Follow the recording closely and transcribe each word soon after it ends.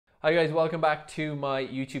Hi guys, welcome back to my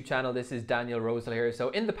YouTube channel. This is Daniel Rosehill here. So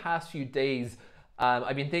in the past few days,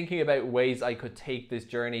 I've been thinking about ways I could take this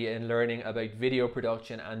journey in learning about video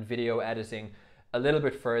production and video editing a little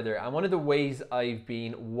bit further. And one of the ways I've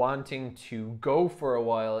been wanting to go for a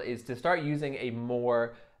while is to start using a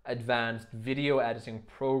more advanced video editing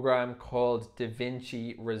program called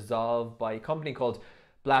DaVinci Resolve by a company called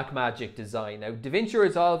Blackmagic Design. Now, DaVinci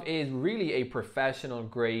Resolve is really a professional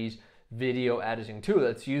grade video editing tool.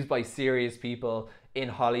 It's used by serious people in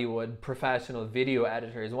Hollywood, professional video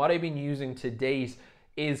editors. And what I've been using to date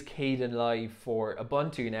is Kdenlive for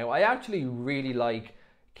Ubuntu. Now, I actually really like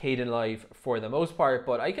Kdenlive for the most part,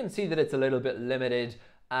 but I can see that it's a little bit limited.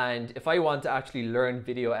 And if I want to actually learn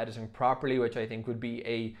video editing properly, which I think would be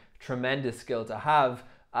a tremendous skill to have,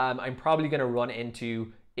 I'm probably going to run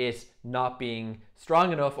into it not being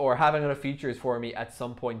strong enough or having enough features for me at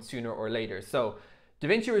some point sooner or later. So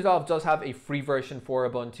DaVinci Resolve does have a free version for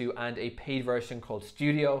Ubuntu and a paid version called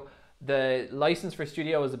Studio. The license for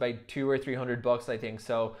Studio is about $200 or $300, I think.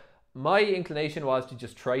 So my inclination was to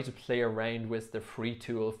just try to play around with the free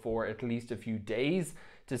tool for at least a few days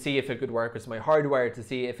to see if it could work with my hardware, to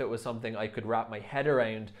see if it was something I could wrap my head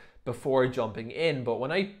around before jumping in. But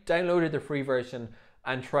when I downloaded the free version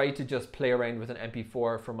and tried to just play around with an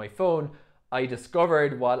MP4 from my phone, I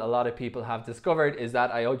discovered what a lot of people have discovered is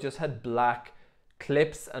that I just had black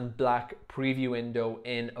clips and black preview window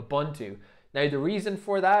in Ubuntu. Now, the reason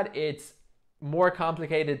for that, it's more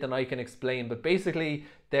complicated than I can explain, but basically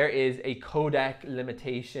there is a codec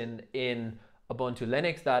limitation in Ubuntu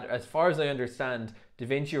Linux that, as far as I understand,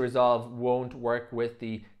 DaVinci Resolve won't work with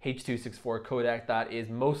the H.264 codec that is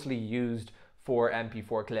mostly used for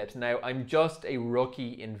MP4 clips. Now, I'm just a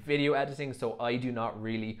rookie in video editing, so I do not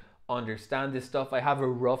really understand this stuff. I have a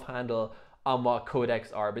rough handle on what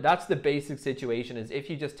codecs are, but that's the basic situation. Is if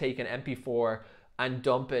you just take an MP4 and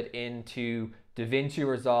dump it into DaVinci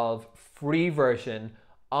Resolve free version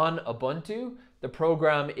on Ubuntu, the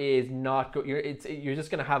program is not good. You're just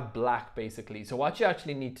going to have black basically. So what you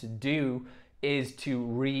actually need to do is to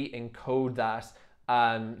re-encode that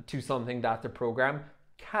to something that the program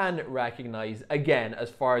can recognize, again, as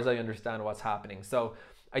far as I understand what's happening. So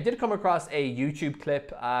I did come across a YouTube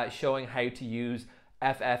clip showing how to use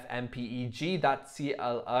ffmpeg, that's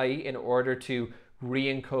CLI, in order to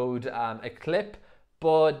re-encode a clip.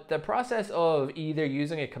 But the process of either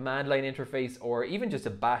using a command line interface or even just a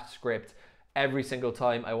bash script every single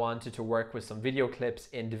time I wanted to work with some video clips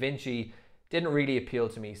in DaVinci didn't really appeal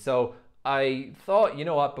to me. So I thought, you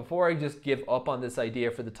know what, before I just give up on this idea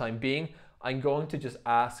for the time being, I'm going to just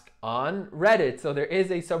ask on Reddit. So there is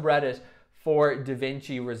a subreddit for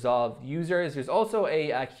DaVinci Resolve users. There's also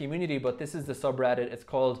a community, but this is the subreddit. It's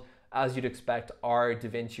called, as you'd expect, r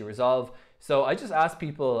DaVinci Resolve. So I just asked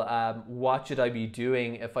people, what should I be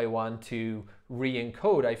doing if I want to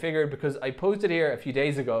re-encode? I figured, because I posted here a few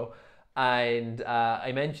days ago and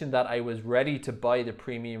I mentioned that I was ready to buy the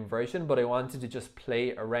premium version, but I wanted to just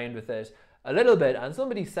play around with it a little bit. And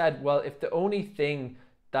somebody said, well, if the only thing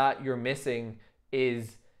that you're missing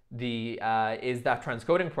is that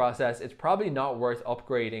transcoding process, it's probably not worth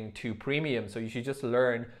upgrading to premium. So you should just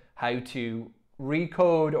learn how to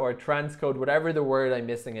recode or transcode, whatever the word I'm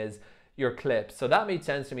missing is, your clips. So that made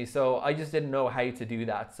sense to me. So I just didn't know how to do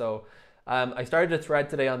that. So I started a thread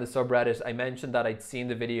today on the subreddit. I mentioned that I'd seen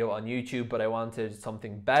the video on YouTube, but I wanted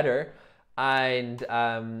something better. And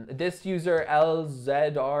this user,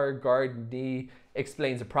 LZR Gardney,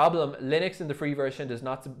 explains the problem. Linux in the free version does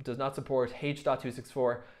not support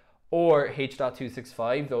H.264 or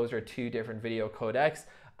H.265. Those are two different video codecs.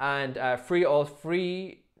 And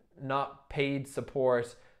free not paid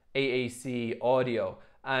support AAC audio.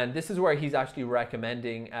 And this is where he's actually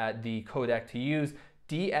recommending the codec to use,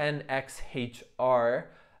 DNxHR.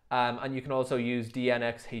 And you can also use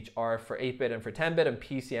DNxHR for 8-bit and for 10-bit and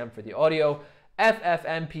PCM for the audio.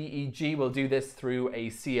 ffmpeg will do this through a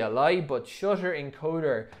CLI, but Shutter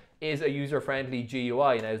Encoder is a user-friendly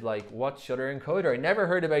GUI. And I was like, what's Shutter Encoder? I never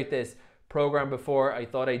heard about this program before. I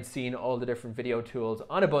thought I'd seen all the different video tools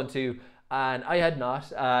on Ubuntu, and I had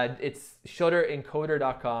not. It's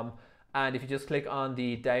shutterencoder.com. And if you just click on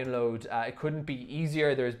the download, it couldn't be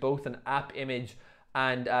easier. There's both an app image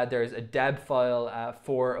and there's a deb file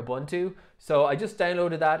for Ubuntu. So I just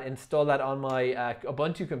downloaded that, installed that on my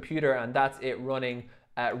Ubuntu computer, and that's it running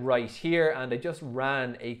right here. And I just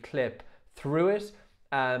ran a clip through it.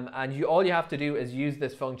 And all you have to do is use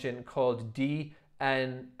this function called DNxHD.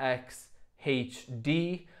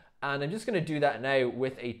 And I'm just going to do that now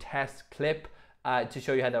with a test clip to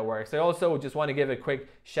show you how that works. I also just want to give a quick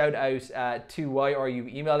shout out to Why Are You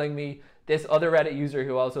Emailing Me? This other Reddit user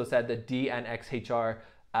who also said that DNxHR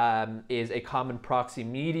is a common proxy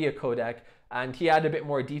media codec, and he added a bit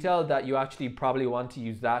more detail that you actually probably want to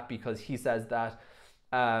use that, because he says that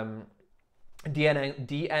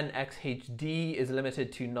DNxHD is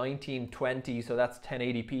limited to 1920, so that's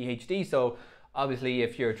 1080p HD. So obviously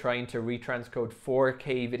if you're trying to retranscode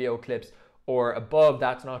 4K video clips or above,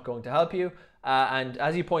 that's not going to help you. And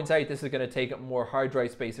as he points out, this is going to take up more hard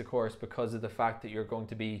drive space, of course, because of the fact that you're going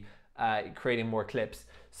to be creating more clips.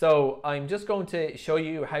 So I'm just going to show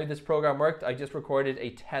you how this program worked. I just recorded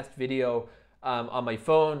a test video on my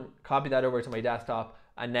phone, copied that over to my desktop,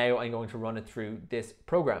 and now I'm going to run it through this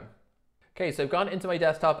program. Okay, so I've gone into my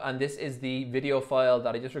desktop, and this is the video file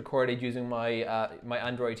that I just recorded using my my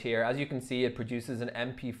Android here. As you can see, it produces an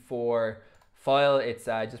mp4 file. It's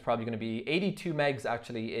just probably going to be 82 megs.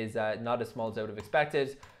 Actually, is not as small as I would have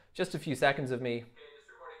expected. Just a few seconds of me. Okay, just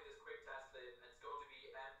recording this quick test clip, and it's going to be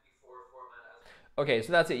mp4 format. Okay,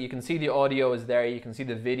 so that's it. You can see the audio is there. You can see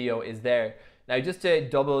the video is there. Now, just to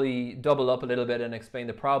double up a little bit and explain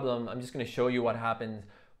the problem, I'm just going to show you what happens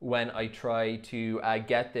when I try to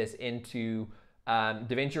get this into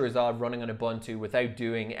DaVinci Resolve running on Ubuntu without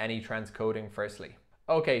doing any transcoding firstly.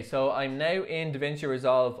 Okay, so I'm now in DaVinci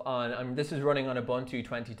Resolve this is running on Ubuntu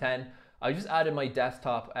 2010. I just added my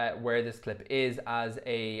desktop where this clip is as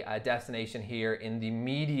a destination here in the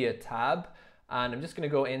media tab. And I'm just going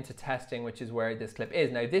to go into testing, which is where this clip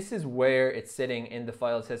is. Now, this is where it's sitting in the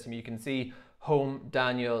file system. You can see Home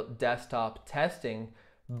Daniel Desktop Testing.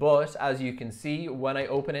 But as you can see, when I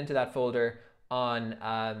open into that folder on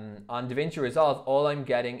DaVinci Resolve, all I'm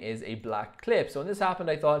getting is a black clip. So when this happened,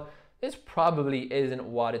 I thought, this probably isn't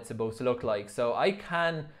what it's supposed to look like. So I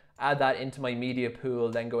can add that into my media pool,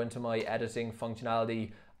 then go into my editing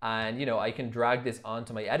functionality, and I can drag this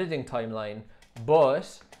onto my editing timeline,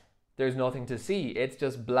 but there's nothing to see. It's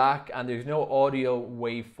just black, and there's no audio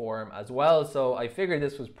waveform as well. So I figured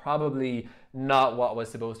this was probably not what was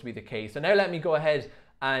supposed to be the case. So now let me go ahead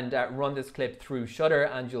and run this clip through Shutter,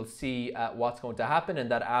 and you'll see what's going to happen,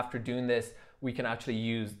 and that after doing this, we can actually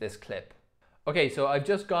use this clip. Okay, so I've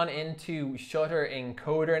just gone into Shutter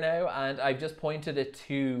Encoder now, and I've just pointed it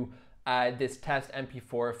to this test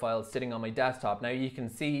mp4 file sitting on my desktop. Now you can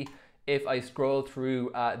see if I scroll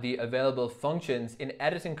through the available functions in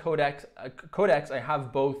editing codecs, I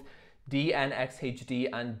have both DNxHD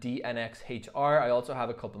and DNxHR. I also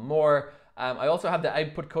have a couple more. I also have the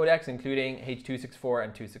output codecs, including H.264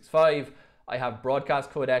 and 265. I have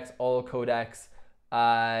broadcast codecs, all codecs,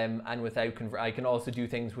 and I can also do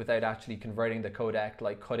things without actually converting the codec,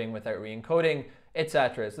 like cutting without re-encoding,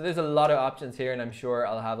 etc. So there's a lot of options here, and I'm sure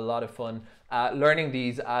I'll have a lot of fun learning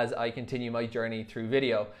these as I continue my journey through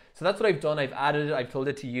video. So that's what I've done. I've added it. I've told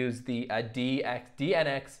it to use the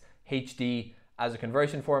DNxHD as a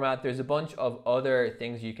conversion format. There's a bunch of other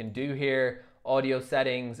things you can do here. Audio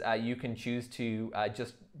settings, you can choose to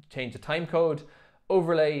just change the time code,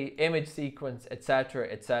 overlay, image sequence, etc,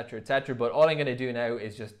 etc, etc. But all I'm going to do now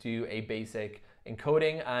is just do a basic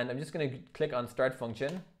encoding, and I'm just going to click on start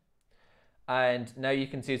function, and now you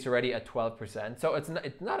can see it's already at 12%. So it's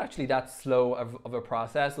not actually that slow of a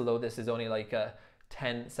process, although this is only like a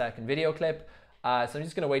 10-second video clip. So I'm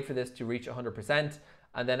just going to wait for this to reach 100%,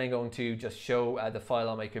 and then I'm going to just show the file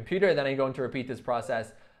on my computer. Then I'm going to repeat this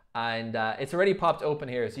process, and it's already popped open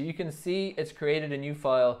here. So you can see it's created a new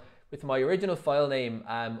file with my original file name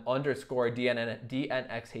underscore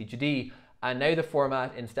DNxHD, and now the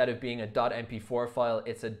format, instead of being a .mp4 file,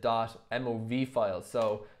 it's a .mov file.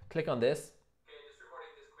 So click on this. Okay, just recording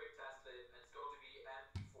this quick test clip, and it's going to be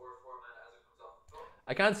mp4 format as it comes off the phone.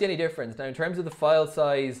 I can't see any difference. Now in terms of the file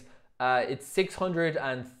size, it's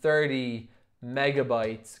 630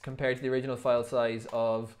 megabytes compared to the original file size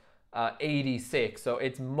of 86. So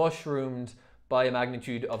it's mushroomed by a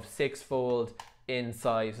magnitude of 6-fold in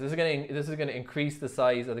size. This is going to increase the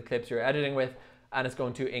size of the clips you're editing with, and it's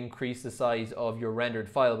going to increase the size of your rendered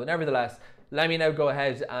file. But nevertheless, let me now go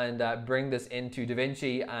ahead and bring this into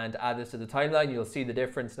DaVinci and add this to the timeline. You'll see the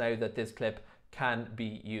difference now that this clip can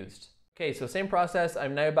be used. Okay, so same process.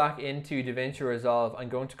 I'm now back into DaVinci Resolve. I'm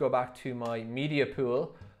going to go back to my media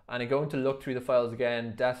pool, and I'm going to look through the files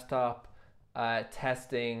again, desktop,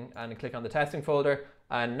 testing, and click on the testing folder.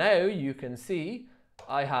 And now you can see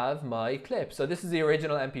I have my clip. So this is the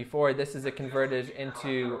original MP4. This is it converted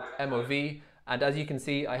into MOV. And as you can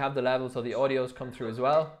see, I have the levels, so the audios come through as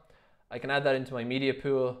well. I can add that into my media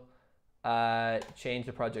pool, change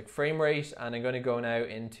the project frame rate, and I'm going to go now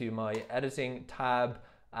into my editing tab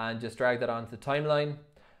and just drag that onto the timeline.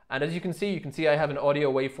 And as you can see I have an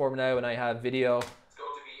audio waveform now, and I have video. It's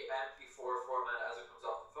going to be MP4 format as it comes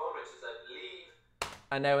off the phone, which is, I believe.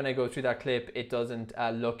 And now when I go through that clip, it doesn't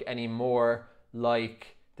look any more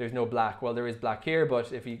like there's no black. Well, there is black here,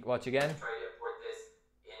 but if you watch again, try to import this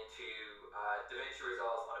into DaVinci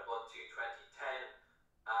Resolve on Ubuntu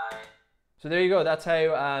 2010. So there you go. That's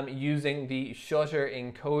how using the Shutter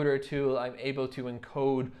Encoder tool, I'm able to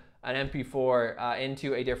encode an mp4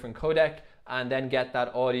 into a different codec and then get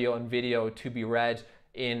that audio and video to be read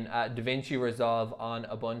in DaVinci Resolve on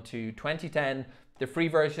Ubuntu 2010. The free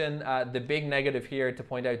version, the big negative here, to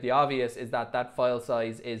point out the obvious, is that that file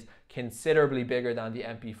size is considerably bigger than the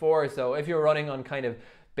mp4. So if you're running on kind of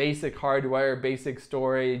basic hardware, basic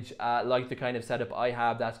storage, like the kind of setup I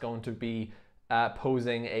have, that's going to be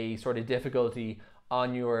posing a sort of difficulty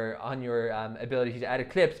on your ability to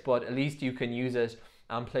edit clips, but at least you can use it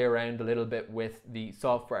and play around a little bit with the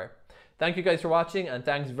software. Thank you guys for watching, and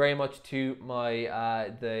thanks very much to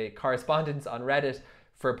my the correspondents on Reddit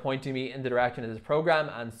for pointing me in the direction of this program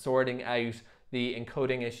and sorting out the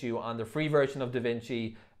encoding issue on the free version of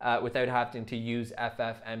DaVinci without having to use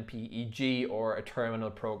ffmpeg or a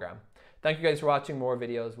terminal program. Thank you guys for watching. More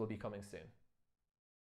videos will be coming soon.